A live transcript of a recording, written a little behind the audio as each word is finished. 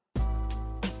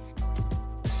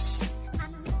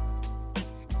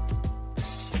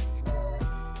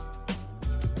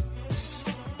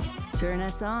Turn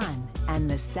us on, and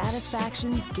the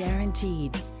satisfaction's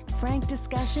guaranteed. Frank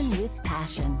discussion with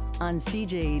passion on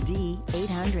CJAD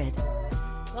 800.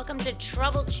 Welcome to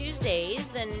Trouble Tuesdays,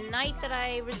 the night that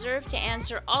I reserve to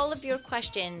answer all of your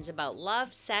questions about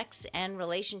love, sex, and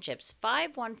relationships.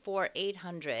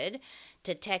 514-800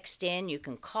 to text in. You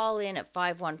can call in at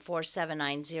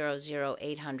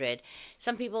 514-790-0800.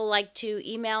 Some people like to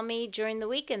email me during the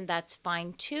week, and that's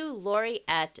fine too. Lori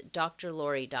at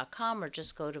drlori.com, or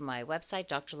just go to my website,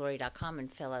 drlori.com,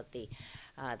 and fill out the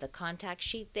contact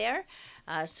sheet there.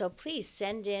 So please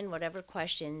send in whatever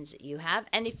questions you have.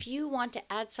 And if you want to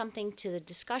add something to the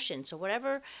discussion, so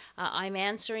whatever I'm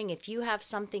answering, if you have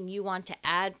something you want to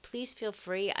add, please feel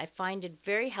free. I find it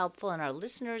very helpful, and our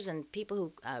listeners and people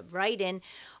who write in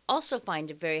also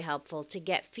find it very helpful to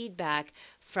get feedback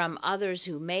from others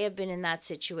who may have been in that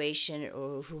situation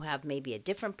or who have maybe a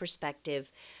different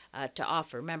perspective to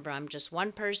offer. Remember, I'm just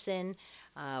one person,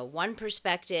 one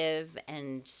perspective,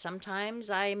 and sometimes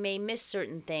I may miss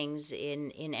certain things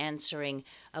in answering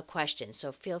a question.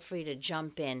 So feel free to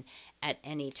jump in at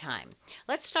any time.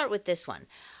 Let's start with this one.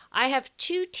 I have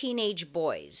two teenage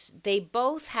boys. They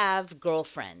both have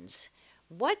girlfriends.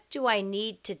 What do I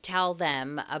need to tell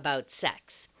them about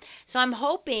sex? So I'm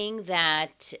hoping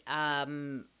that I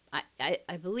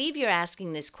believe you're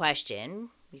asking this question.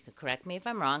 You can correct me if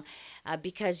I'm wrong,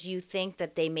 because you think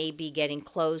that they may be getting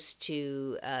close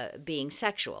to being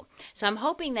sexual. So I'm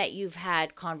hoping that you've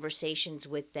had conversations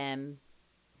with them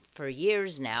for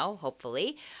years now,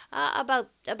 hopefully,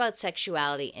 about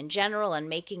sexuality in general, and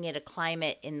making it a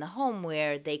climate in the home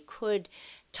where they could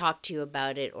talk to you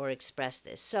about it or express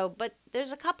this. So, but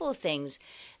there's a couple of things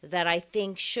that I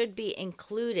think should be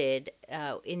included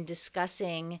in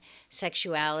discussing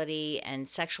sexuality and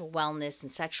sexual wellness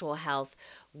and sexual health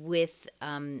with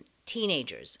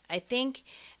teenagers. I think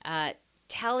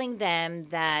telling them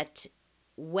that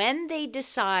when they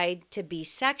decide to be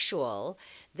sexual,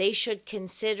 they should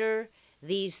consider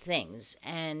these things.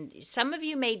 And some of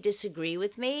you may disagree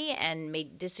with me and may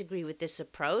disagree with this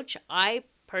approach. I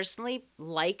personally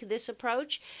like this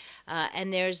approach.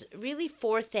 And there's really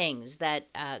four things that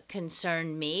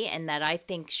concern me and that I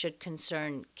think should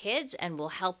concern kids and will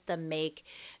help them make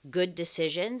good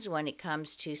decisions when it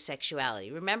comes to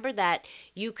sexuality. Remember that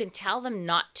you can tell them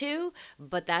not to,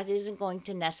 but that isn't going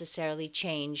to necessarily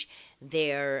change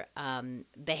their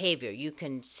behavior. You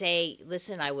can say,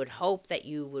 listen, I would hope that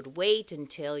you would wait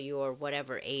until you're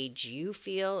whatever age you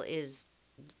feel is,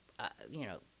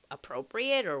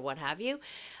 appropriate or what have you,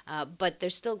 but they're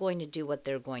still going to do what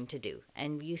they're going to do,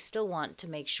 and you still want to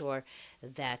make sure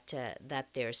that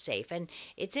they're safe. And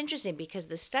it's interesting because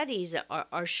the studies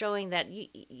are showing that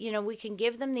we can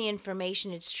give them the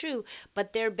information, it's true,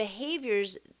 but their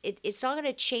behaviors, it's not going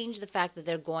to change the fact that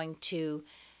they're going to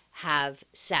have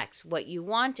sex. What you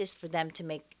want is for them to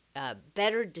make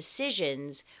better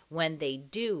decisions when they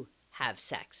do have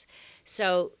sex.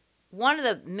 So one of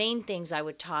the main things I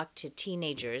would talk to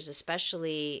teenagers,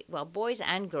 especially, well, boys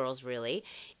and girls really,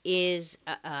 is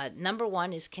number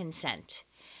one is consent.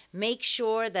 Make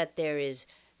sure that there is,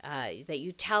 that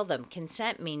you tell them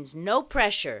consent means no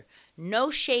pressure,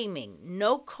 no shaming,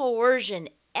 no coercion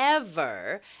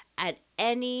ever at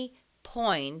any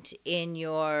point in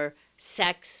your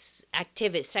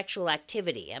sexual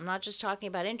activity. I'm not just talking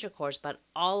about intercourse, but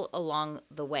all along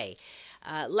the way.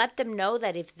 Let them know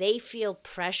that if they feel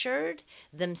pressured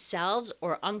themselves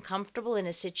or uncomfortable in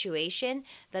a situation,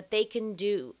 that they can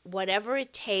do whatever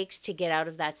it takes to get out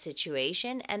of that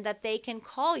situation, and that they can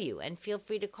call you and feel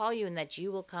free to call you, and that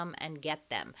you will come and get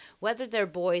them, whether they're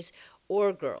boys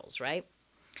or girls, right?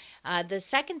 The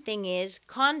second thing is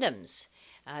condoms.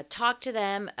 Talk to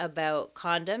them about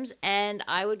condoms, and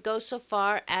I would go so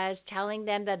far as telling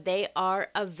them that they are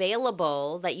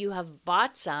available, that you have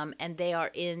bought some, and they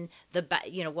are in the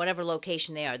whatever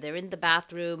location they are. They're in the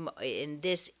bathroom in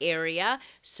this area,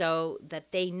 so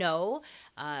that they know,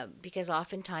 because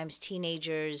oftentimes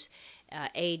teenagers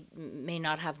may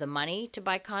not have the money to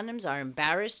buy condoms, are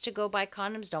embarrassed to go buy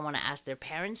condoms, don't want to ask their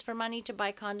parents for money to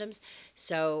buy condoms.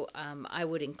 So I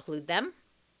would include them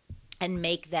and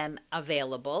make them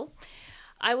available.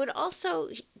 I would also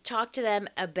talk to them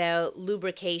about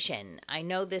lubrication. I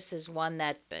know this is one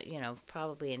that,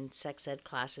 probably in sex ed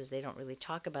classes, they don't really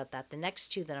talk about that. The next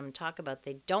two that I'm going to talk about,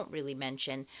 they don't really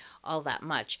mention all that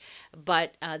much.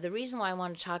 But the reason why I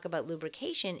want to talk about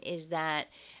lubrication is that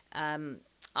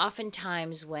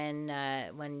oftentimes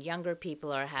when younger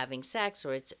people are having sex,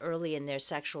 or it's early in their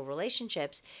sexual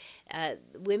relationships,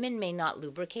 women may not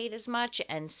lubricate as much,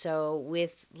 and so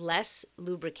with less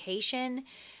lubrication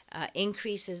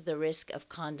increases the risk of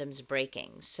condoms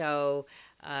breaking. So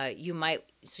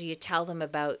you tell them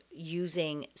about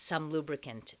using some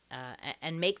lubricant,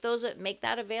 and make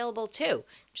that available too.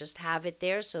 Just have it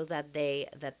there so that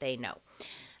they know.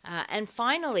 And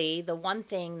finally, the one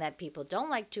thing that people don't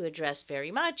like to address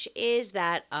very much is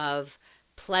that of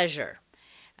pleasure.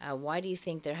 Why do you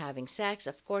think they're having sex?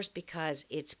 Of course, because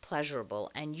it's pleasurable,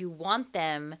 and you want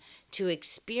them to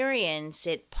experience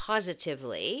it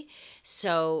positively.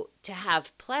 So, to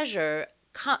have pleasure,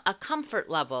 a comfort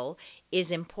level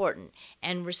is important.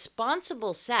 And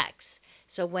responsible sex,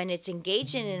 so when it's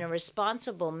engaged in a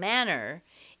responsible manner,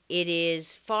 it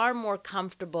is far more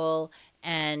comfortable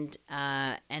and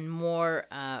more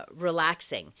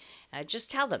relaxing. Just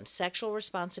tell them sexual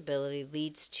responsibility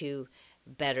leads to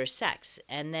better sex.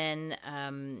 And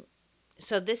then,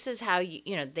 so this is how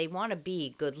they want to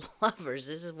be good lovers.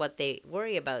 This is what they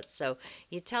worry about. So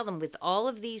you tell them with all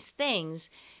of these things,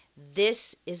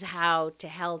 this is how to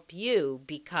help you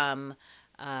become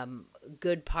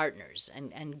good partners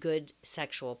and good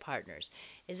sexual partners.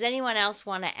 Does anyone else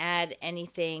want to add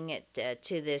anything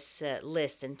to this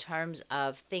list in terms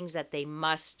of things that they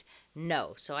must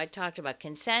know? So I talked about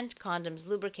consent, condoms,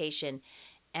 lubrication,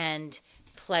 and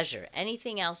pleasure.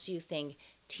 Anything else you think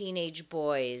teenage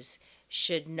boys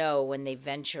should know when they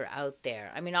venture out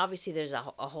there? I mean, obviously there's a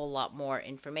whole lot more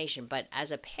information, but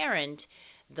as a parent,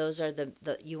 those are the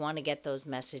you want to get those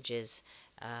messages.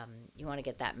 You want to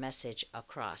get that message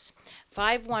across.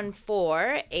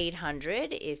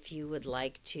 514-800, if you would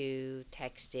like to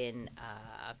text in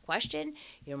a question,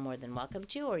 you're more than welcome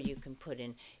to, or you can put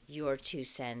in your 2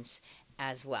 cents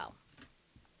as well.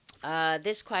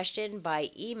 This question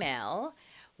by email: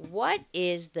 what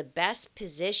is the best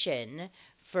position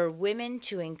for women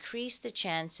to increase the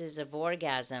chances of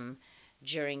orgasm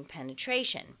during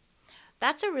penetration?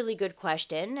 That's a really good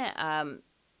question.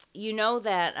 You know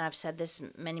that I've said this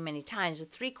many, many times,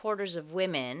 that 3/4 of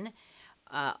women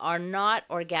are not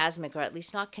orgasmic, or at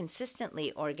least not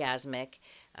consistently orgasmic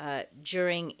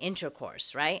during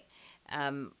intercourse, right?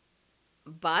 Um,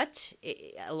 but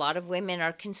a lot of women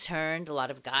are concerned, a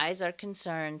lot of guys are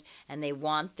concerned, and they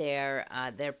want their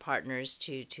partners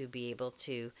to be able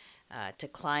to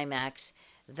climax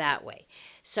that way.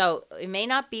 So it may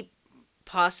not be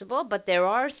possible, but there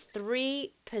are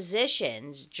 3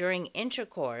 positions during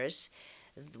intercourse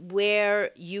where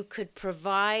you could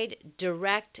provide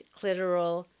direct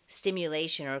clitoral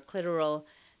stimulation or clitoral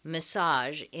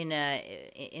massage in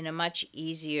a much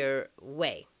easier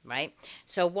way, right?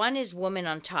 So one is woman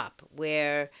on top,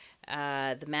 where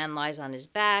the man lies on his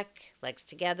back, legs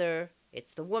together.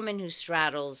 It's the woman who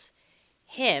straddles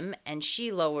him, and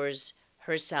she lowers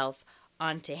herself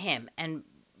onto him. And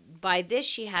by this,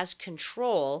 she has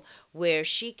control, where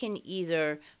she can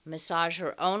either massage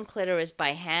her own clitoris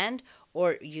by hand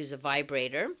or use a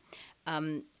vibrator.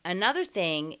 Another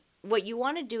thing, what you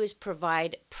want to do is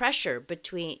provide pressure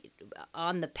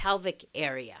on the pelvic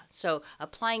area. So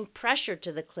applying pressure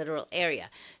to the clitoral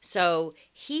area. So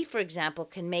he, for example,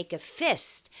 can make a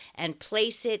fist and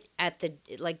place it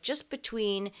just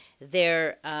between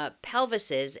their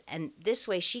pelvises, and this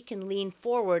way she can lean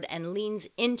forward and leans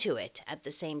into it at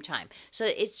the same time. So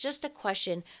it's just a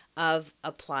question of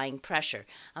applying pressure.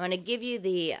 I'm going to give you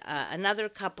another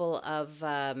couple of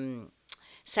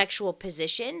sexual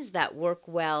positions that work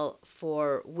well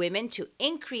for women to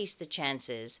increase the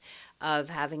chances of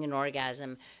having an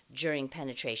orgasm during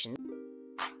penetration.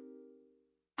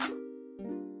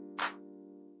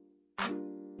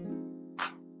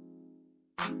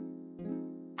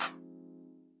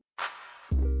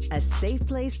 A safe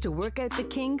place to work out the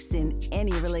kinks in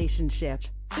any relationship.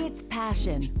 It's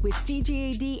Passion with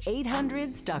CJAD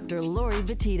 800's Dr. Laurie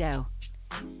Betito.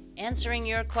 Answering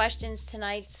your questions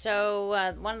tonight.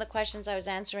 So one of the questions I was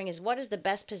answering is, what is the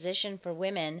best position for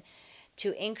women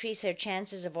to increase their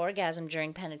chances of orgasm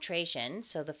during penetration?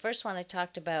 So the first one I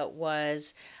talked about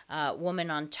was woman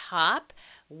on top,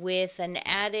 with an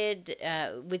added,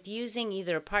 with using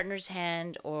either a partner's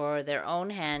hand or their own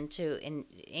hand to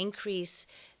increase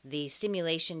the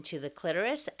stimulation to the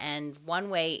clitoris. And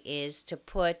one way is to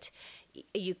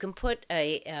you can put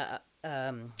a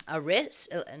wrist,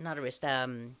 not a wrist,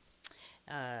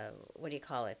 what do you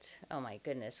call it? Oh my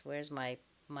goodness, where's my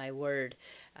word?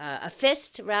 A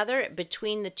fist, rather,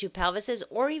 between the two pelvises,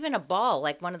 or even a ball,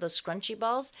 like one of those scrunchy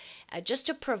balls, just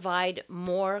to provide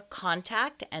more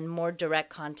contact and more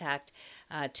direct contact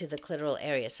to the clitoral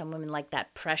area. Some women like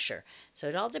that pressure. So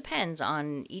it all depends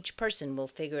on each person. Will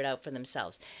figure it out for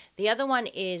themselves. The other one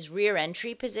is rear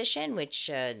entry position, which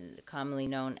commonly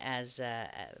known as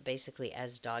basically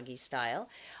as doggy style.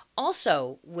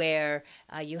 Also, where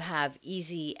you have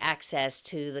easy access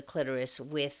to the clitoris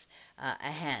with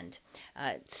a hand.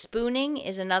 Spooning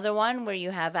is another one where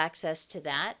you have access to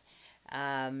that.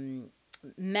 Um,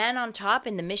 Man on top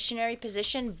in the missionary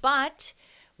position, but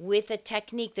with a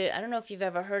technique. I don't know if you've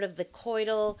ever heard of the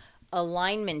coital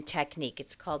alignment technique.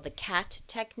 It's called the cat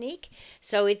technique.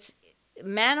 So it's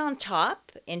man on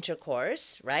top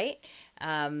intercourse, right?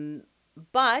 Um,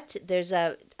 but there's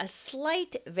a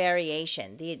slight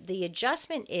variation. The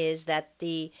adjustment is that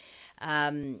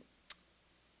um,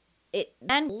 it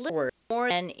man lower more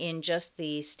than in just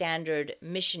the standard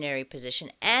missionary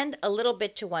position and a little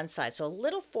bit to one side. So a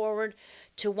little forward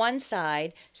to one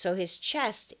side so his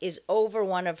chest is over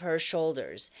one of her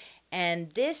shoulders.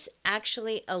 And this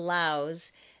actually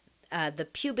allows the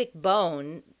pubic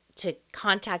bone to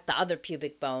contact the other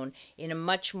pubic bone in a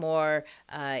much more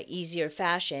easier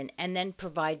fashion, and then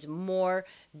provides more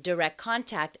direct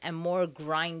contact and more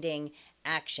grinding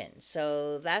action.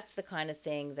 So that's the kind of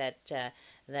thing that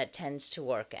tends to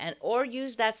work. And or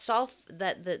use that the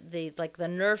like the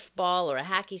Nerf ball or a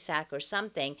hacky sack or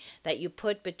something that you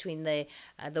put between the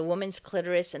woman's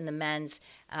clitoris and the man's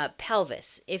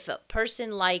pelvis. If a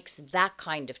person likes that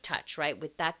kind of touch, right,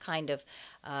 with that kind of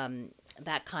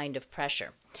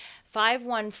pressure.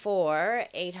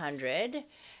 514-800.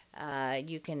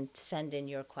 You can send in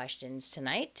your questions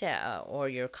tonight or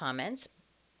your comments.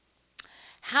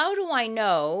 How do I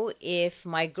know if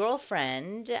my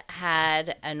girlfriend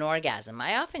had an orgasm?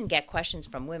 I often get questions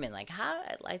from women like, how,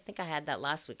 I think I had that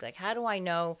last week, like, how do I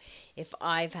know if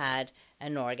I've had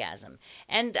an orgasm?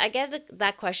 And I get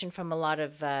that question from a lot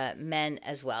of men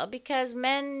as well, because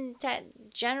men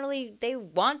generally, they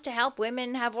want to help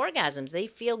women have orgasms. They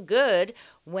feel good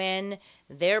when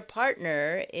their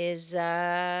partner is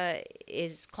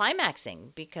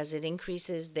climaxing because it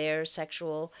increases their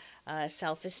sexual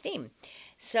self-esteem.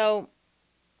 So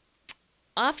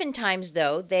oftentimes,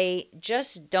 though, they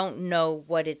just don't know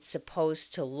what it's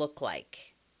supposed to look like.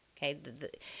 Okay,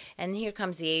 and here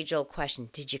comes the age-old question: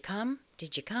 Did you come?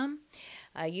 Did you come?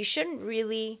 You shouldn't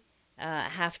really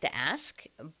have to ask,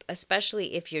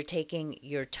 especially if you're taking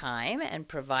your time and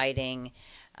providing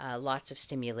lots of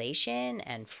stimulation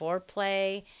and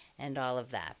foreplay and all of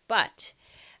that. But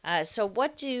so,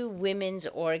 what do women's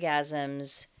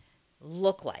orgasms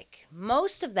look like?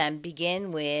 Most of them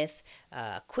begin with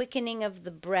quickening of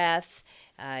the breath,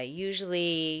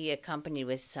 usually accompanied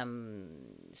with some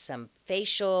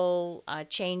facial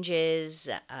changes,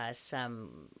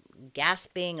 some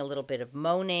gasping, a little bit of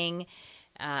moaning,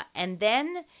 and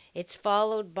then it's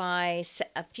followed by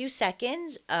a few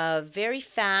seconds of very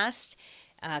fast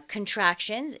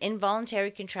contractions, involuntary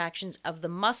contractions of the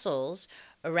muscles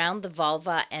around the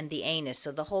vulva and the anus,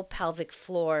 so the whole pelvic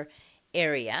floor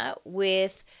area,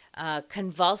 with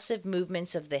convulsive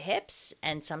movements of the hips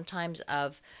and sometimes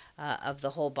of the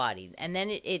whole body. And then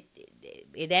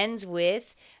it ends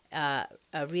with a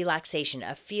relaxation,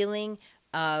 a feeling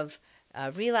of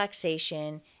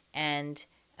relaxation and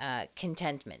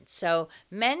contentment. So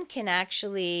men can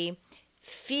actually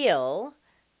feel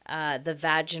the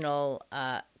vaginal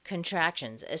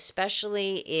contractions,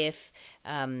 especially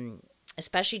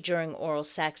during oral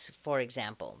sex, for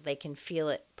example. They can feel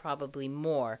it probably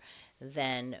more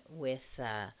than with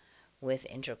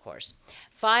intercourse.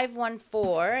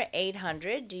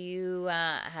 514-800. Do you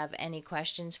have any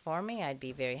questions for me? I'd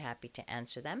be very happy to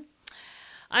answer them.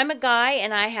 I'm a guy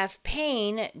and I have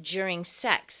pain during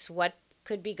sex. What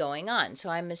could be going on?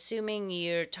 So I'm assuming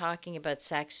you're talking about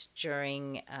sex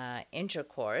during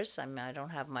intercourse. I don't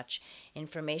have much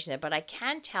information there, but I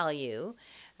can tell you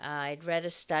I'd read a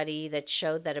study that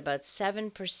showed that about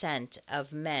 7%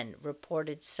 of men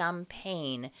reported some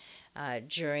pain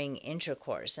during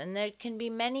intercourse. And there can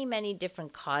be many, many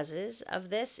different causes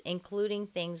of this, including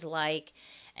things like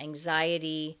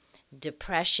anxiety,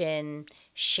 depression,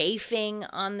 chafing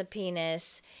on the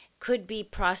penis. Could be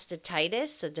prostatitis,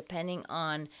 so depending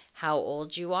on how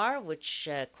old you are, which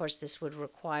of course this would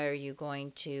require you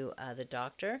going to the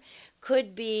doctor.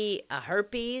 Could be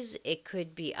herpes. It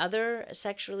could be other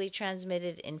sexually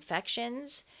transmitted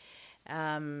infections.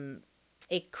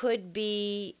 It could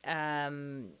be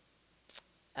priapism.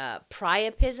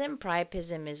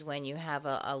 Priapism is when you have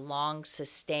a long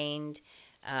sustained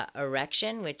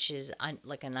erection, which is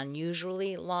like an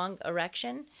unusually long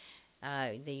erection.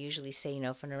 They usually say,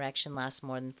 if an erection lasts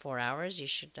more than 4 hours, you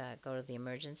should go to the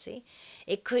emergency.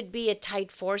 It could be a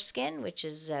tight foreskin, which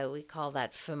is, we call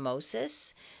that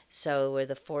phimosis. So where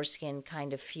the foreskin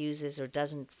kind of fuses or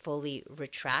doesn't fully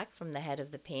retract from the head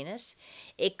of the penis.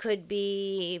 It could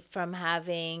be from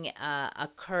having a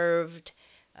curved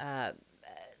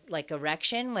like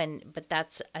erection, but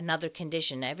that's another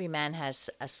condition. Every man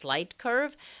has a slight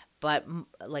curve, but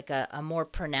like a more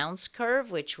pronounced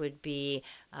curve, which would be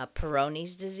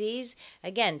Peyronie's disease.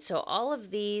 Again, so all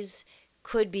of these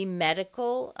could be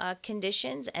medical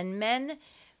conditions, and men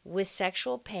with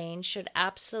sexual pain should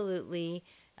absolutely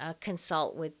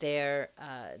consult with their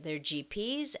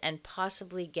GPs and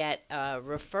possibly get a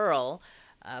referral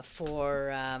for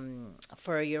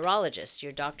a urologist.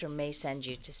 Your doctor may send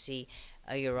you to see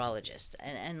a urologist,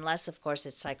 and unless of course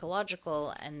it's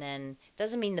psychological, and then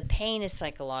doesn't mean the pain is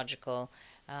psychological,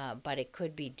 but it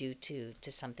could be due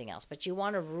to something else. But you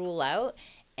want to rule out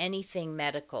anything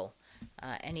medical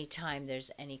anytime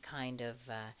there's any kind of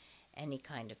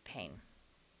pain.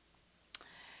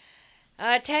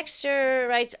 Texter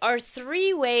writes, are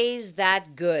 3 ways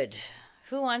that good?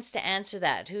 Who wants to answer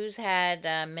that? Who's had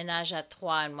Ménage à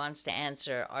Trois and wants to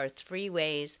answer, are 3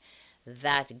 ways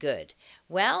that good?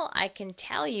 Well, I can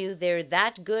tell you they're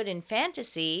that good in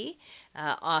fantasy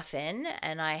often,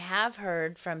 and I have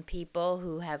heard from people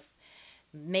who have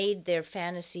made their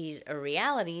fantasies a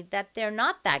reality that they're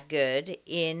not that good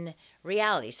in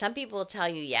reality. Some people will tell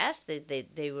you yes,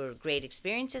 they were great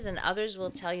experiences, and others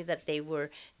will tell you that they were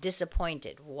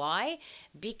disappointed. Why?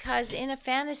 Because in a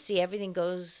fantasy, everything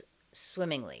goes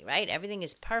swimmingly, right? Everything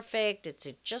is perfect, it's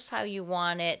just how you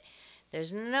want it.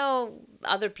 There's no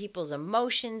other people's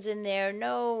emotions in there,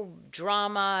 no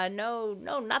drama, no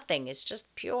nothing. It's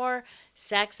just pure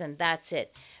sex and that's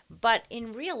it. But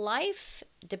in real life,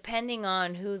 depending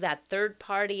on who that third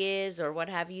party is or what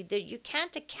have you, you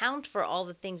can't account for all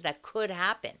the things that could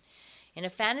happen. In a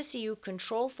fantasy, you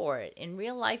control for it. In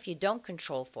real life, you don't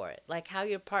control for it, like how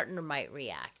your partner might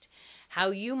react,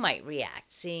 how you might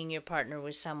react seeing your partner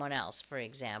with someone else, for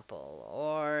example,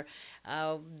 or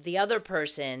the other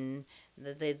person,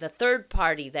 the third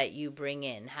party that you bring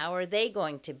in. How are they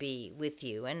going to be with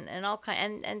you? And all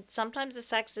kind and sometimes the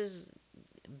sex is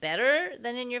better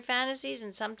than in your fantasies,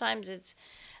 and sometimes it's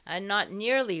not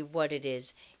nearly what it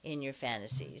is in your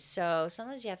fantasies. So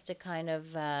sometimes you have to kind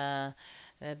of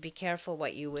be careful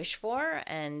what you wish for,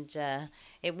 and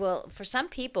it will, for some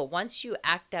people, once you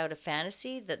act out a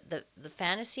fantasy, the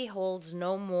fantasy holds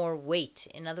no more weight.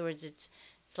 In other words, it's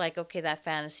like, okay, that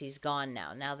fantasy's gone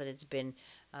now that it's been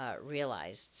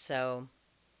realized. So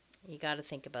you got to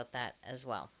think about that as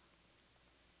well.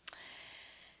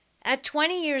 At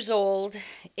 20 years old,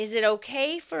 is it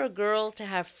okay for a girl to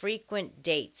have frequent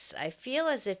dates? I feel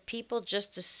as if people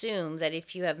just assume that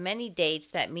if you have many dates,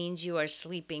 that means you are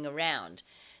sleeping around.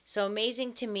 So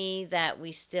amazing to me that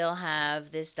we still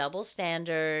have this double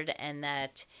standard and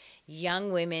that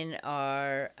young women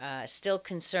are still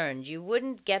concerned. You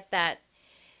wouldn't get that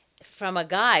from a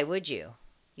guy, would you?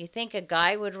 You think a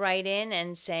guy would write in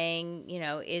and saying,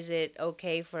 is it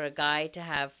okay for a guy to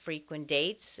have frequent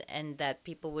dates, and that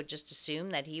people would just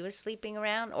assume that he was sleeping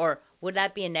around? Or would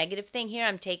that be a negative thing? Here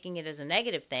I'm taking it as a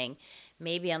negative thing.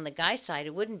 Maybe on the guy side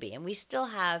it wouldn't be. And we still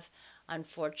have,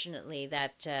 unfortunately,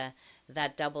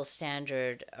 that double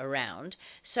standard around.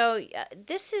 So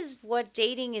this is what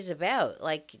dating is about.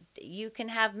 Like you can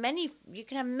have many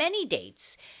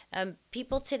dates.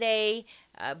 People today,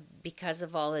 because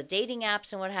of all the dating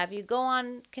apps and what have you,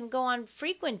 can go on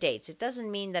frequent dates. It doesn't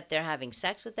mean that they're having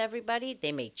sex with everybody.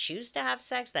 They may choose to have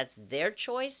sex. That's their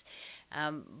choice.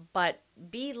 But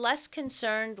be less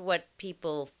concerned what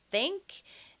people think,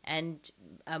 and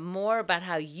more about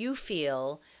how you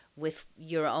feel with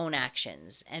your own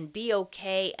actions, and be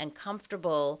okay and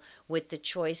comfortable with the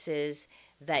choices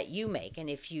that you make. And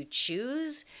if you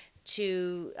choose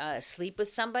to sleep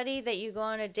with somebody that you go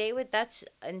on a date with, that's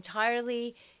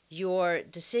entirely your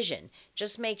decision.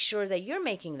 Just make sure that you're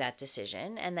making that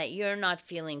decision and that you're not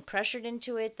feeling pressured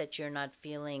into it, that you're not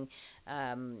feeling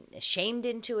shamed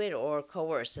into it or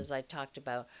coerced, as I talked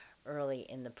about early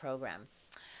in the program.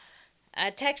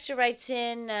 Texter writes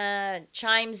in,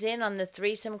 chimes in on the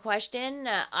threesome question.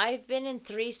 I've been in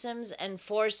threesomes and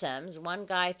foursomes, 1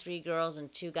 guy, 3 girls,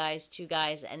 and 2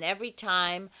 guys, and every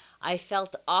time I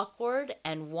felt awkward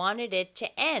and wanted it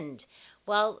to end.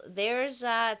 Well,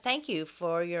 thank you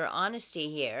for your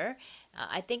honesty here.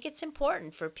 I think it's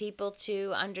important for people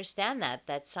to understand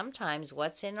that sometimes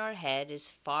what's in our head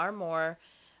is far more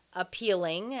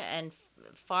appealing and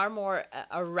far more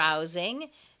arousing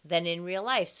than in real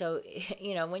life. So,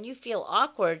 when you feel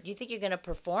awkward, you think you're going to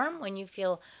perform when you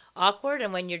feel awkward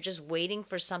and when you're just waiting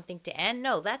for something to end.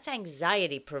 No, that's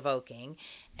anxiety provoking.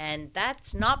 And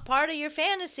that's not part of your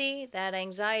fantasy, that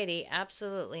anxiety.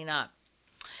 Absolutely not.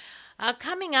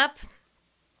 Coming up,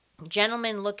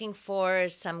 gentlemen looking for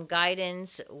some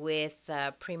guidance with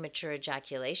premature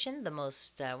ejaculation,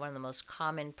 one of the most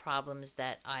common problems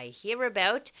that I hear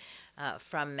about.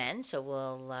 from men. So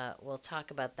we'll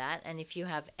talk about that. And if you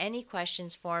have any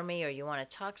questions for me, or you want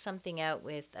to talk something out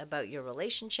about your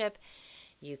relationship,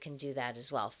 you can do that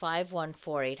as well.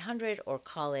 514-800 or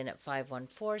call in at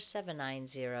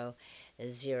 514-790-0800.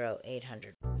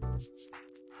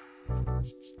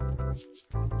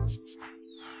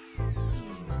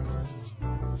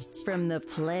 From the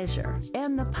pleasure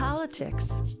and the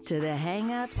politics to the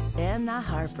hang-ups and the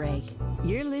heartbreak,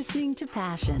 you're listening to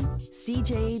Passion,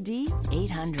 CJAD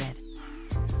 800.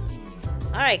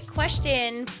 All right,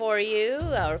 question for you,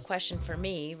 or question for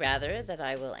me, rather, that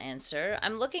I will answer.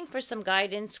 I'm looking for some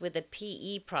guidance with a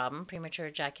PE problem, premature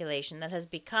ejaculation, that has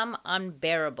become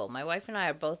unbearable. My wife and I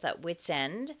are both at wit's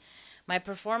end. My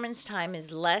performance time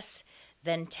is less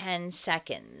than 10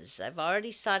 seconds. I've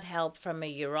already sought help from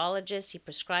a urologist. He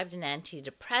prescribed an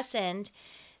antidepressant.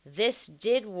 This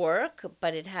did work,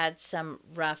 but it had some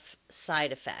rough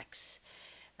side effects.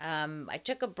 I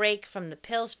took a break from the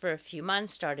pills for a few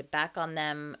months, started back on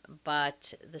them,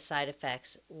 but the side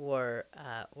effects were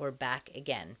back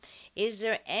again. Is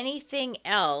there anything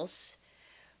else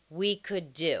we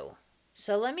could do?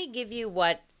 So let me give you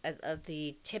what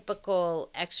the typical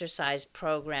exercise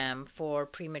program for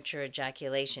premature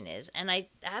ejaculation is. And I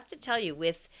have to tell you,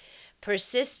 with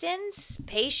persistence,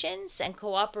 patience, and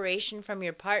cooperation from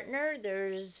your partner,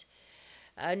 there's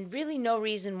really no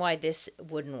reason why this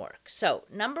wouldn't work. So,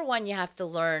 number one, you have to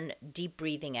learn deep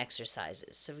breathing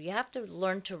exercises. So, you have to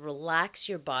learn to relax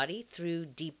your body through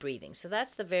deep breathing. So,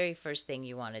 that's the very first thing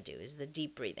you want to do, is the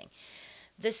deep breathing.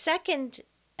 The second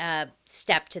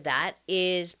step to that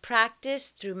is practice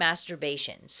through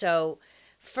masturbation. So,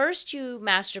 first you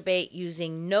masturbate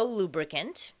using no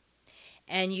lubricant,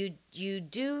 and you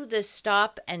do the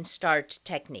stop and start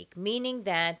technique, meaning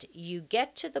that you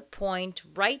get to the point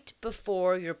right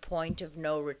before your point of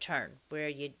no return, where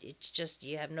you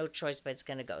have no choice but it's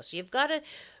going to go. So you've got to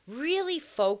really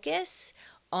focus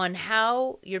on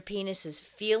how your penis is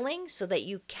feeling so that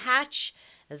you catch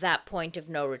that point of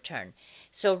no return.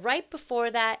 So right before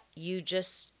that, you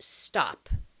just stop.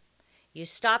 You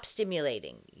stop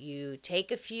stimulating. You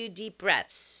take a few deep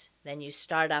breaths, then you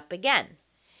start up again.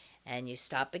 And you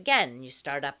stop again, you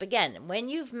start up again. When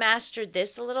you've mastered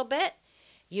this a little bit,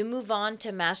 you move on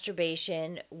to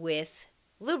masturbation with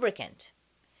lubricant.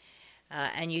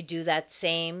 And you do that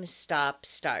same stop,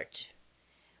 start.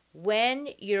 When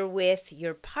you're with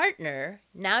your partner,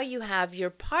 now you have your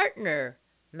partner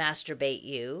masturbate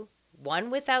you,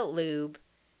 one without lube.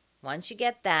 Once you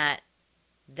get that,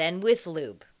 then with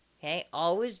lube. Okay,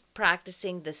 always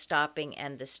practicing the stopping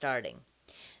and the starting.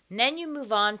 And then you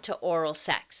move on to oral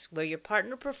sex, where your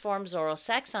partner performs oral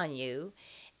sex on you,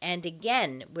 and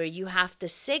again, where you have to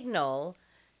signal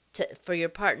for your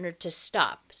partner to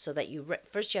stop, so that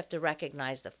first you have to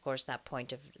recognize, of course, that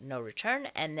point of no return,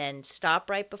 and then stop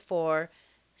right before,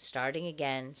 starting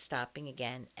again, stopping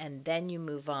again, and then you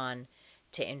move on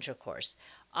to intercourse.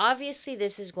 Obviously,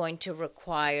 this is going to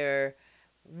require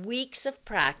weeks of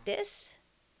practice,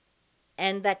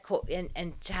 and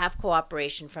to have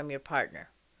cooperation from your partner.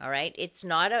 All right,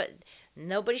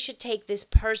 nobody should take this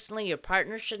personally. Your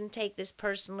partner shouldn't take this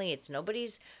personally. It's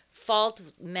nobody's fault.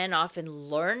 Men often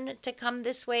learn to come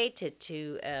this way,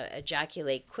 to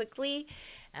ejaculate quickly,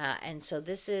 and so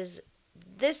this is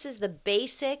the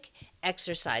basic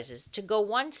exercises. To go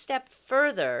one step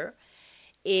further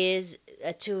is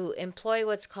to employ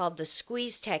what's called the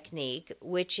squeeze technique,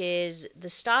 which is the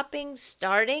stopping,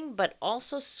 starting, but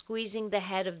also squeezing the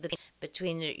head of the penis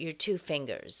between your two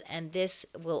fingers. And this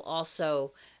will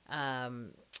also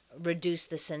reduce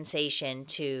the sensation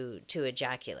to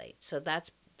ejaculate. So that's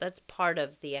part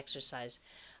of the exercise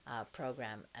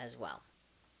program as well.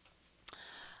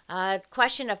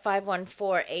 Question of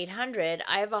 514-800.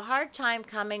 I have a hard time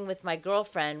coming with my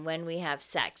girlfriend when we have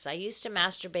sex. I used to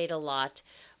masturbate a lot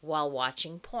while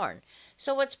watching porn.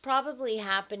 So what's probably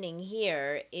happening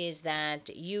here is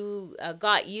that you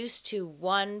got used to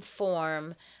one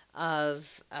form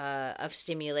of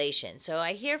stimulation. So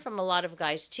I hear from a lot of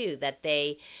guys too that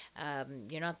they,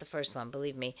 you're not the first one,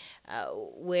 believe me,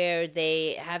 where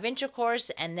they have intercourse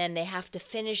and then they have to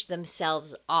finish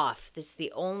themselves off. That's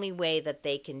the only way that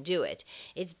they can do it.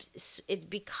 It's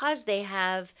because they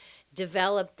have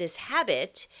developed this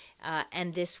habit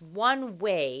and this one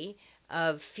way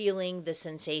of feeling the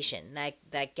sensation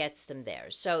that gets them there.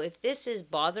 So if this is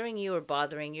bothering you or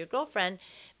bothering your girlfriend,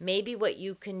 maybe what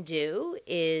you can do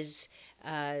is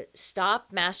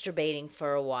stop masturbating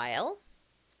for a while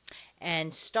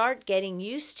and start getting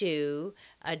used to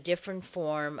a different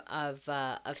form of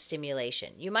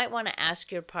stimulation. You might want to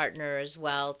ask your partner as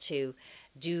well to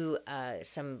do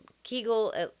some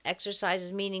Kegel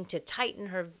exercises, meaning to tighten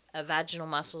her vaginal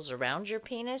muscles around your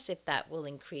penis, if that will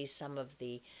increase some of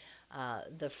the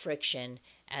friction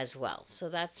as well. So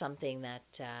that's something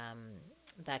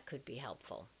that could be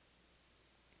helpful.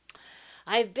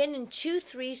 I've been in 2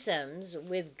 threesomes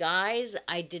with guys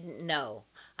I didn't know.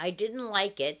 I didn't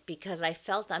like it because I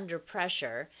felt under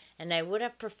pressure, and I would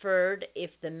have preferred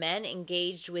if the men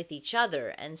engaged with each other,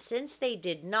 and since they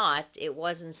did not, it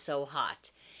wasn't so hot.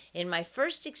 In my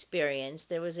first experience,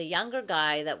 there was a younger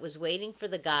guy that was waiting for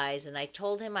the guys, and I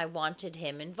told him I wanted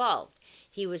him involved.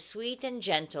 He was sweet and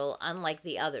gentle, unlike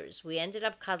the others. We ended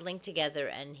up cuddling together,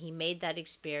 and he made that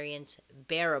experience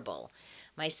bearable.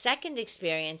 My second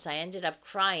experience, I ended up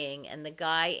crying, and the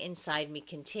guy inside me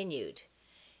continued.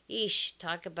 Eesh,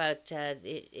 talk about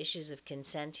issues of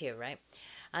consent here, right?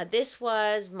 This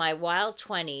was my wild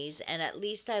 20s, and at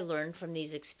least I learned from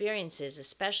these experiences,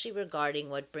 especially regarding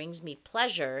what brings me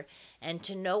pleasure and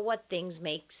to know what things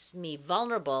makes me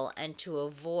vulnerable and to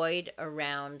avoid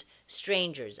around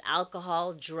strangers,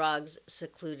 alcohol, drugs,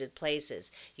 secluded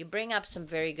places. You bring up some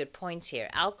very good points here.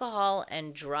 Alcohol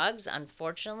and drugs,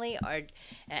 unfortunately, are,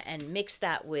 and mix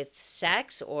that with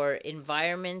sex or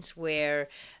environments where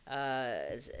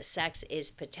sex is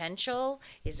a potential,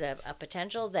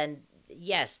 then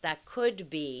yes, that could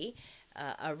be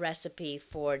a recipe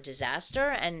for disaster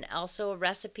and also a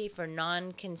recipe for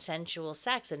non-consensual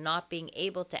sex and not being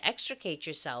able to extricate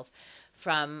yourself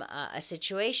from a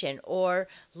situation, or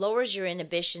lowers your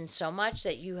inhibition so much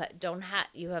that you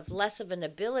have less of an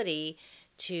ability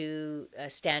to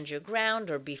stand your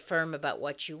ground or be firm about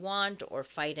what you want or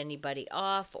fight anybody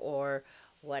off or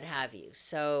what have you.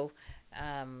 So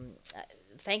um,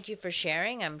 thank you for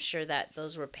sharing. I'm sure that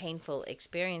those were painful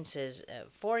experiences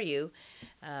for you.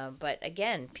 But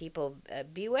again, people,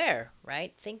 beware,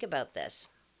 right? Think about this.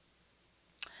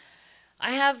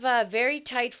 I have a very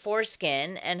tight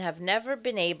foreskin and have never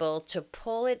been able to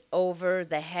pull it over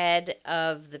the head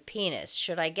of the penis.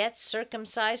 Should I get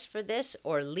circumcised for this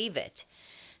or leave it?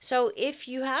 So, if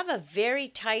you have a very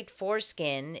tight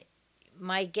foreskin,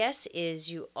 my guess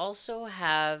is you also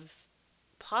have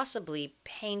possibly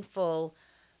painful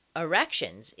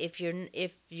erections. If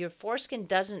your foreskin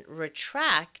doesn't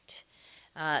retract,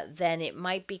 then it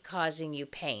might be causing you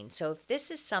pain. So if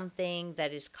this is something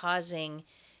that is causing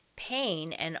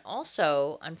pain, and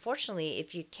also, unfortunately,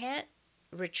 if you can't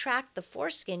retract the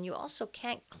foreskin, you also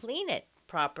can't clean it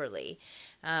properly,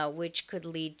 which could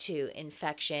lead to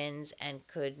infections and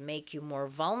could make you more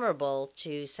vulnerable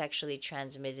to sexually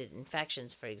transmitted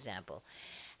infections, for example.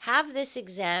 Have this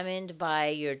examined by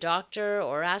your doctor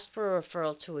or ask for a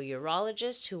referral to a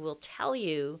urologist who will tell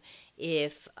you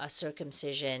if a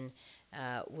circumcision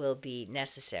will be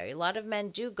necessary. A lot of men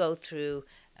do go through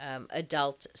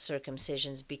adult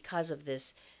circumcisions because of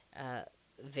this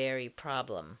very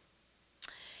problem.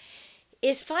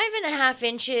 Is 5.5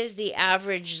 inches the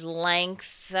average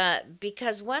length?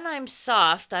 Because when I'm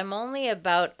soft, I'm only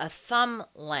about a thumb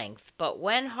length, but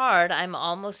when hard, I'm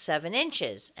almost 7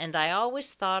 inches, and I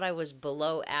always thought I was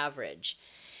below average.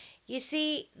 You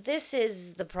see, this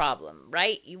is the problem,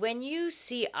 right? When you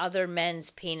see other men's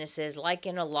penises, like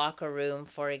in a locker room,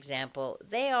 for example,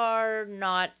 they are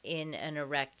not in an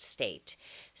erect state.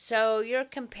 So you're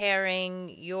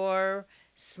comparing your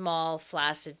small,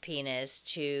 flaccid penis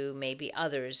to maybe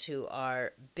others who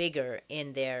are bigger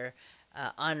in their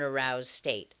unaroused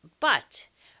state. But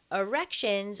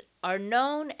erections are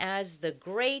known as the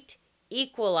great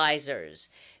equalizers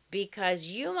because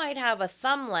you might have a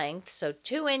thumb length, so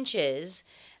 2 inches,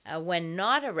 when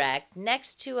not erect,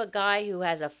 next to a guy who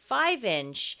has a 5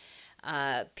 inch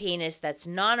penis that's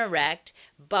non erect,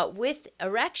 but with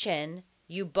erection,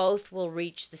 you both will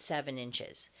reach the 7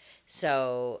 inches.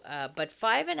 So, but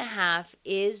 5.5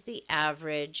 is the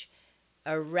average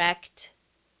erect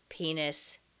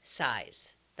penis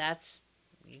size.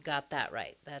 You got that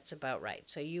right. That's about right.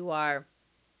 So you are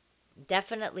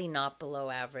definitely not below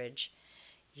average.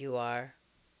 You are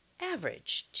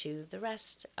average to the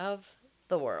rest of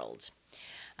the world.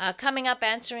 Coming up,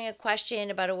 answering a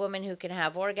question about a woman who can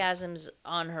have orgasms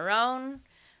on her own,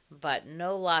 but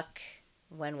no luck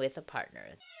when with a partner.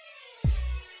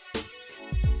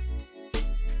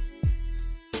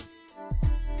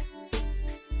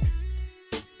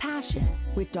 Passion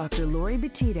with Dr. Lori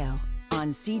Betito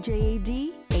on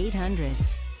CJAD 800.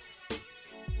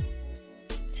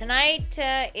 Tonight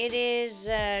it is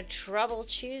Trouble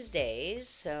Tuesdays,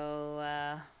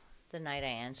 so the night I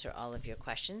answer all of your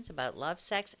questions about love,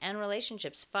 sex, and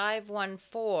relationships.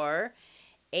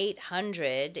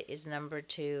 514-800 is number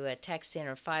to text in,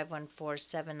 or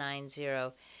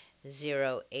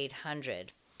 514-790-0800.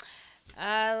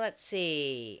 Let's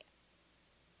see.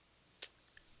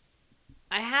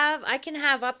 I can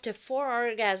have up to 4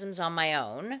 orgasms on my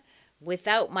own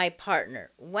without my partner.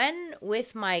 When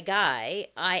with my guy,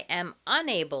 I am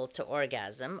unable to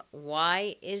orgasm.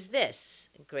 Why is this?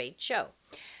 Great show.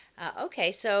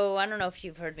 Okay, so I don't know if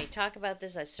you've heard me talk about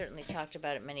this. I've certainly talked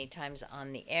about it many times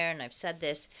on the air, and I've said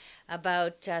this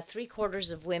about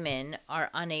 3/4 of women are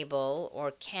unable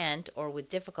or can't or with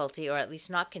difficulty or at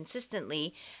least not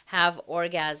consistently have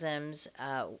orgasms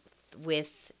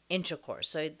with intercourse.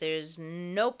 So there's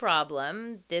no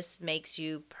problem. This makes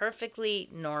you perfectly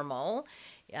normal.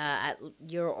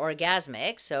 You're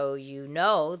orgasmic, so you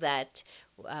know that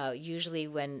usually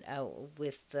when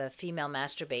with female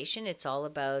masturbation, it's all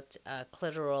about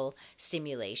clitoral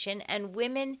stimulation, and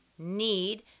women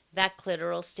need that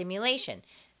clitoral stimulation.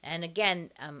 And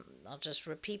again, I'll just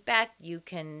repeat back, you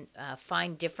can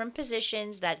find different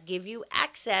positions that give you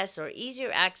access or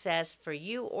easier access for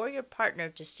you or your partner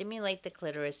to stimulate the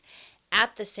clitoris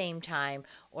at the same time,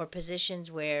 or positions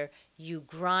where you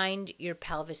grind your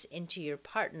pelvis into your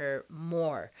partner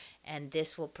more, and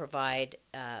this will provide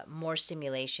more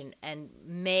stimulation and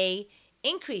may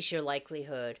increase your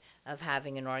likelihood of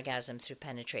having an orgasm through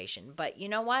penetration. But you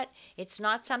know what? It's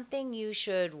not something you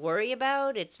should worry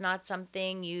about. It's not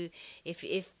something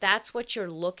if that's what you're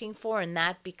looking for and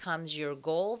that becomes your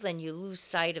goal, then you lose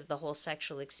sight of the whole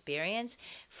sexual experience.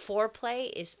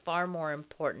 Foreplay is far more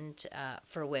important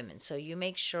for women. So you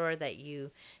make sure that you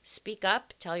speak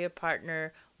up, tell your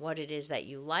partner what it is that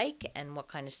you like and what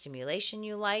kind of stimulation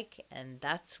you like, and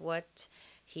that's what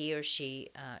he or she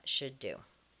should do.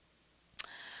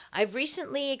 I've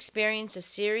recently experienced a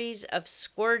series of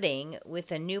squirting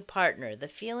with a new partner. The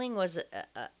feeling was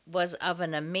of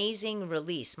an amazing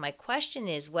release. My question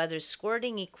is whether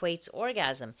squirting equates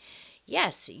orgasm.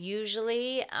 Yes,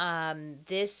 usually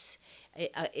this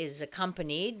is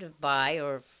accompanied by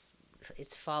or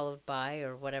it's followed by,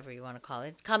 or whatever you want to call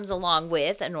it, comes along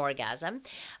with an orgasm,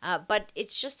 but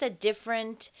it's just a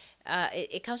different.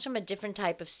 It comes from a different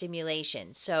type of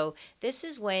stimulation. So this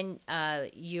is when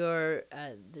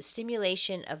the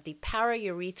stimulation of the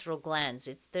paraurethral glands.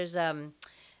 There's a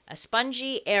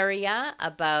spongy area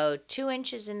about 2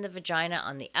 inches in the vagina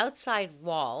on the outside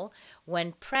wall.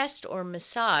 When pressed or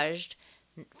massaged,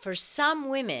 for some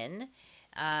women,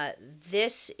 uh,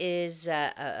 this is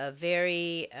a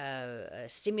very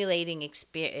stimulating,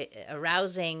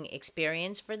 arousing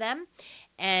experience for them,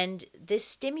 and this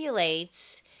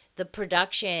stimulates the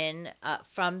production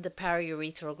from the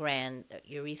urethral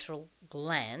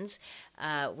glands,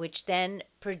 which then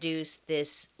produce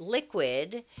this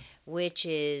liquid, which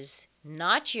is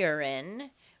not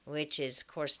urine, which is of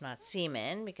course not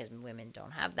semen because women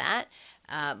don't have that,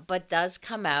 but does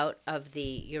come out of the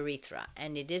urethra,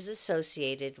 and it is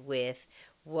associated with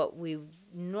what we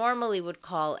normally would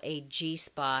call a G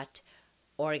spot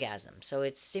orgasm. So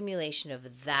it's stimulation of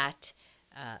that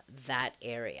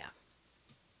area.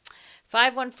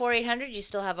 514-800, you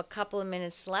still have a couple of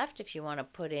minutes left if you want to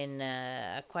put in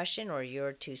a question or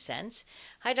your 2 cents.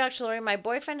 Hi, Dr. Lori. My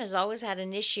boyfriend has always had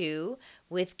an issue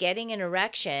with getting an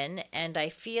erection, and I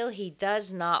feel he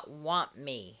does not want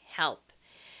me. Help.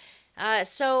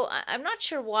 So I'm not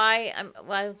sure why.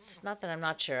 Well, it's not that I'm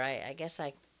not sure. I guess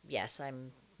yes, I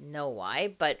know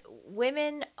why. But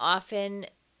women often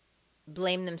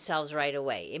blame themselves right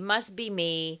away. It must be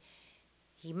me.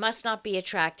 He must not be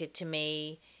attracted to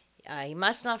me. He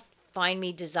must not find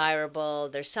me desirable.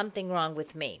 There's something wrong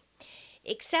with me.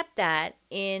 Except that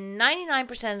in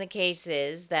 99% of the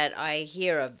cases that I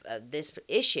hear of this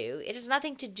issue, it has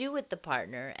nothing to do with the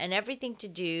partner and everything to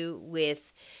do with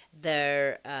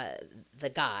the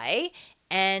guy,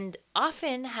 and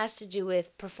often has to do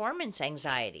with performance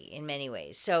anxiety in many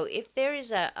ways. So if there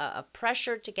is a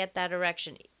pressure to get that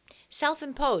erection,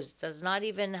 self-imposed, does not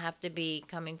even have to be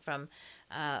coming from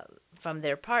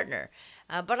their partner.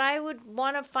 But I would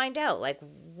want to find out, like,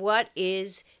 what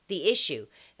is the issue?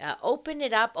 Open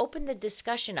it up, open the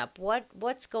discussion up.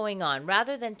 What's going on,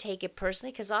 rather than take it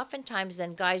personally, because oftentimes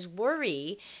then guys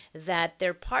worry that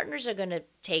their partners are going to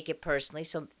take it personally.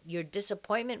 So your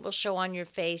disappointment will show on your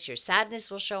face, your sadness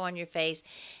will show on your face,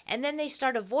 and then they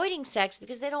start avoiding sex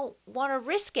because they don't want to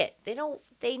risk it.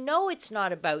 They know it's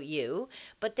not about you,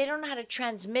 but they don't know how to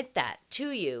transmit that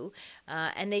to you,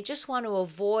 and they just want to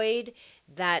avoid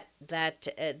that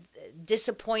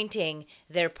disappointing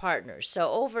their partners.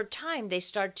 So over time, they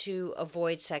start to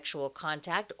avoid sexual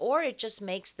contact, or it just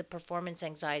makes the performance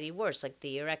anxiety worse, like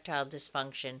the erectile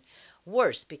dysfunction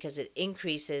worse, because it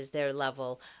increases their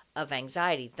level of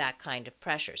anxiety, that kind of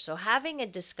pressure. So having a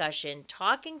discussion,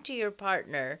 talking to your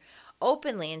partner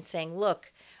openly and saying, look,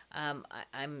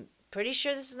 I'm pretty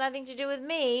sure this has nothing to do with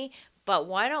me, but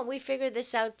why don't we figure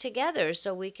this out together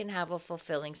so we can have a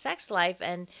fulfilling sex life?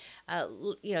 And,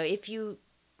 if you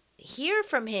hear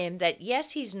from him that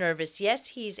yes, he's nervous, yes,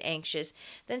 he's anxious,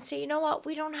 then say, you know what,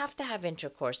 we don't have to have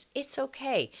intercourse. It's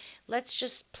okay. Let's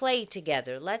just play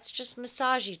together. Let's just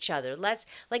massage each other. Let's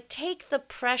take the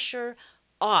pressure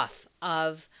off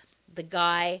of the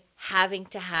guy having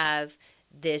to have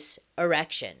this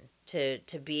erection to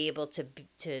be able to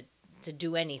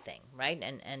do anything, right?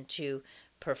 And to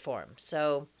perform.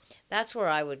 So that's where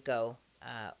I would go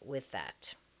with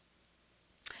that.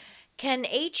 Can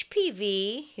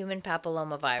HPV, human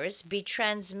papillomavirus, be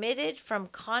transmitted from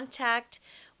contact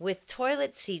with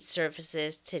toilet seat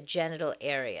surfaces to genital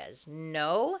areas?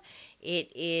 No,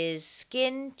 it is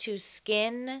skin to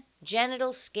skin,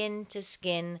 genital skin to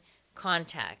skin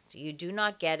contact. You do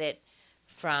not get it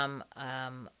from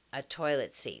a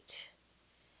toilet seat.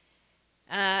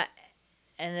 And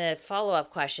a follow-up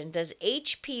question, does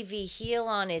HPV heal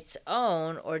on its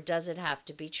own or does it have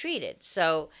to be treated?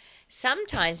 So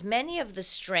sometimes many of the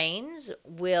strains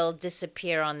will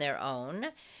disappear on their own.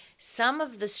 Some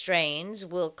of the strains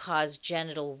will cause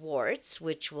genital warts,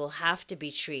 which will have to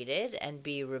be treated and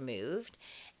be removed.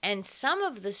 And some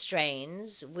of the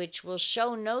strains, which will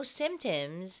show no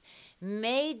symptoms,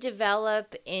 may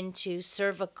develop into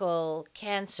cervical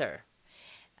cancer.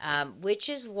 Which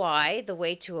is why the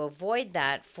way to avoid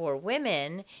that for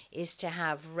women is to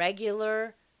have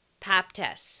regular pap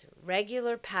tests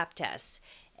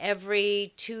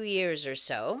every 2 years or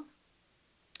so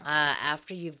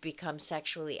after you've become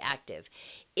sexually active.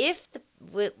 If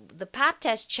the pap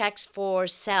test checks for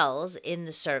cells in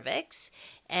the cervix,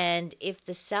 and if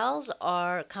the cells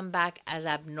come back as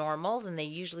abnormal, then they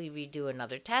usually redo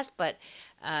another test. But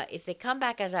if they come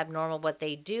back as abnormal, what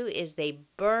they do is they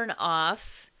burn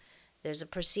off. There's a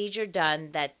procedure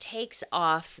done that takes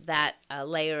off that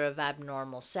layer of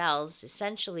abnormal cells,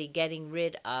 essentially getting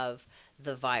rid of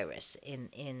the virus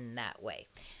in that way.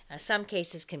 Some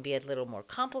cases can be a little more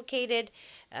complicated,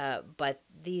 but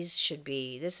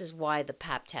this is why the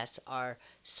pap tests are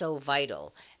so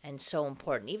vital and so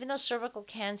important. Even though cervical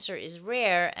cancer is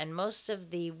rare, and most of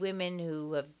the women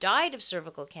who have died of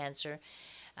cervical cancer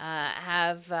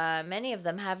many of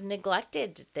them have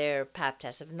neglected their pap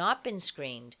tests, have not been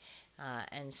screened,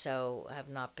 and so have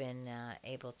not been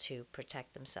able to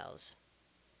protect themselves.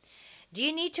 Do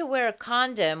you need to wear a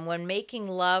condom when making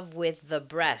love with the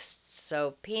breasts?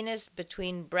 So penis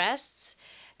between breasts,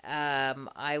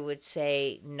 I would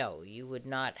say no. You would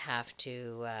not have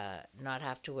to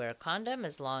wear a condom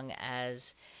as long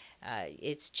as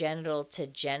it's genital to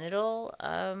genital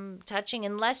touching,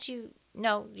 unless you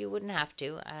wouldn't have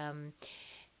to.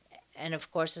 And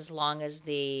of course, as long as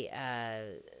the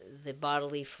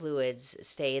bodily fluids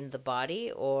stay in the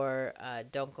body or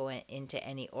don't go into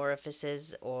any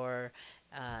orifices or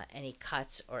any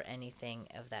cuts or anything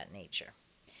of that nature.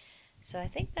 So I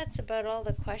think that's about all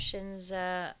the questions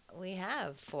we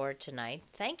have for tonight.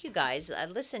 Thank you, guys.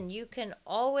 Listen, you can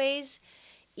always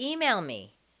email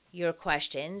me your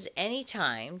questions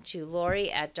anytime to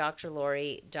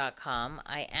Lori@drlori.com.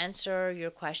 I answer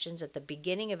your questions at the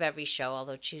beginning of every show,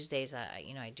 although Tuesdays,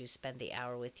 I do spend the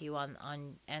hour with you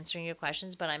on answering your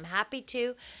questions, but I'm happy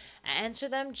to answer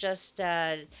them. Just,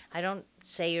 I don't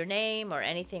say your name or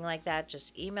anything like that.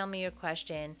 Just email me your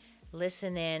question,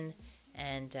 listen in,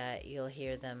 and you'll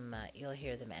hear them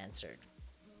answered.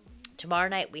 Tomorrow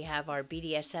night we have our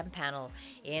BDSM panel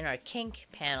in, our kink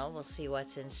panel. We'll see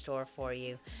what's in store for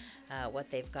you,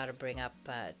 what they've got to bring up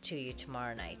to you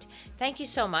tomorrow night. Thank you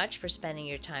so much for spending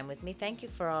your time with me. Thank you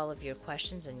for all of your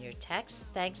questions and your texts.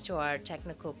 Thanks to our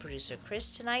technical producer,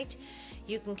 Chris, tonight.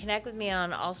 You can connect with me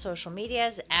on all social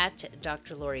medias at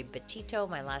Dr. Lori Betito.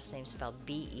 My last name spelled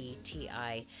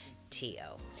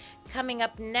Betito. Coming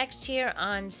up next here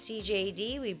on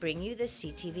CJAD, we bring you the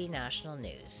CTV National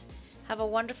News. Have a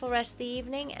wonderful rest of the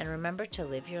evening, and remember to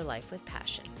live your life with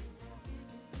passion.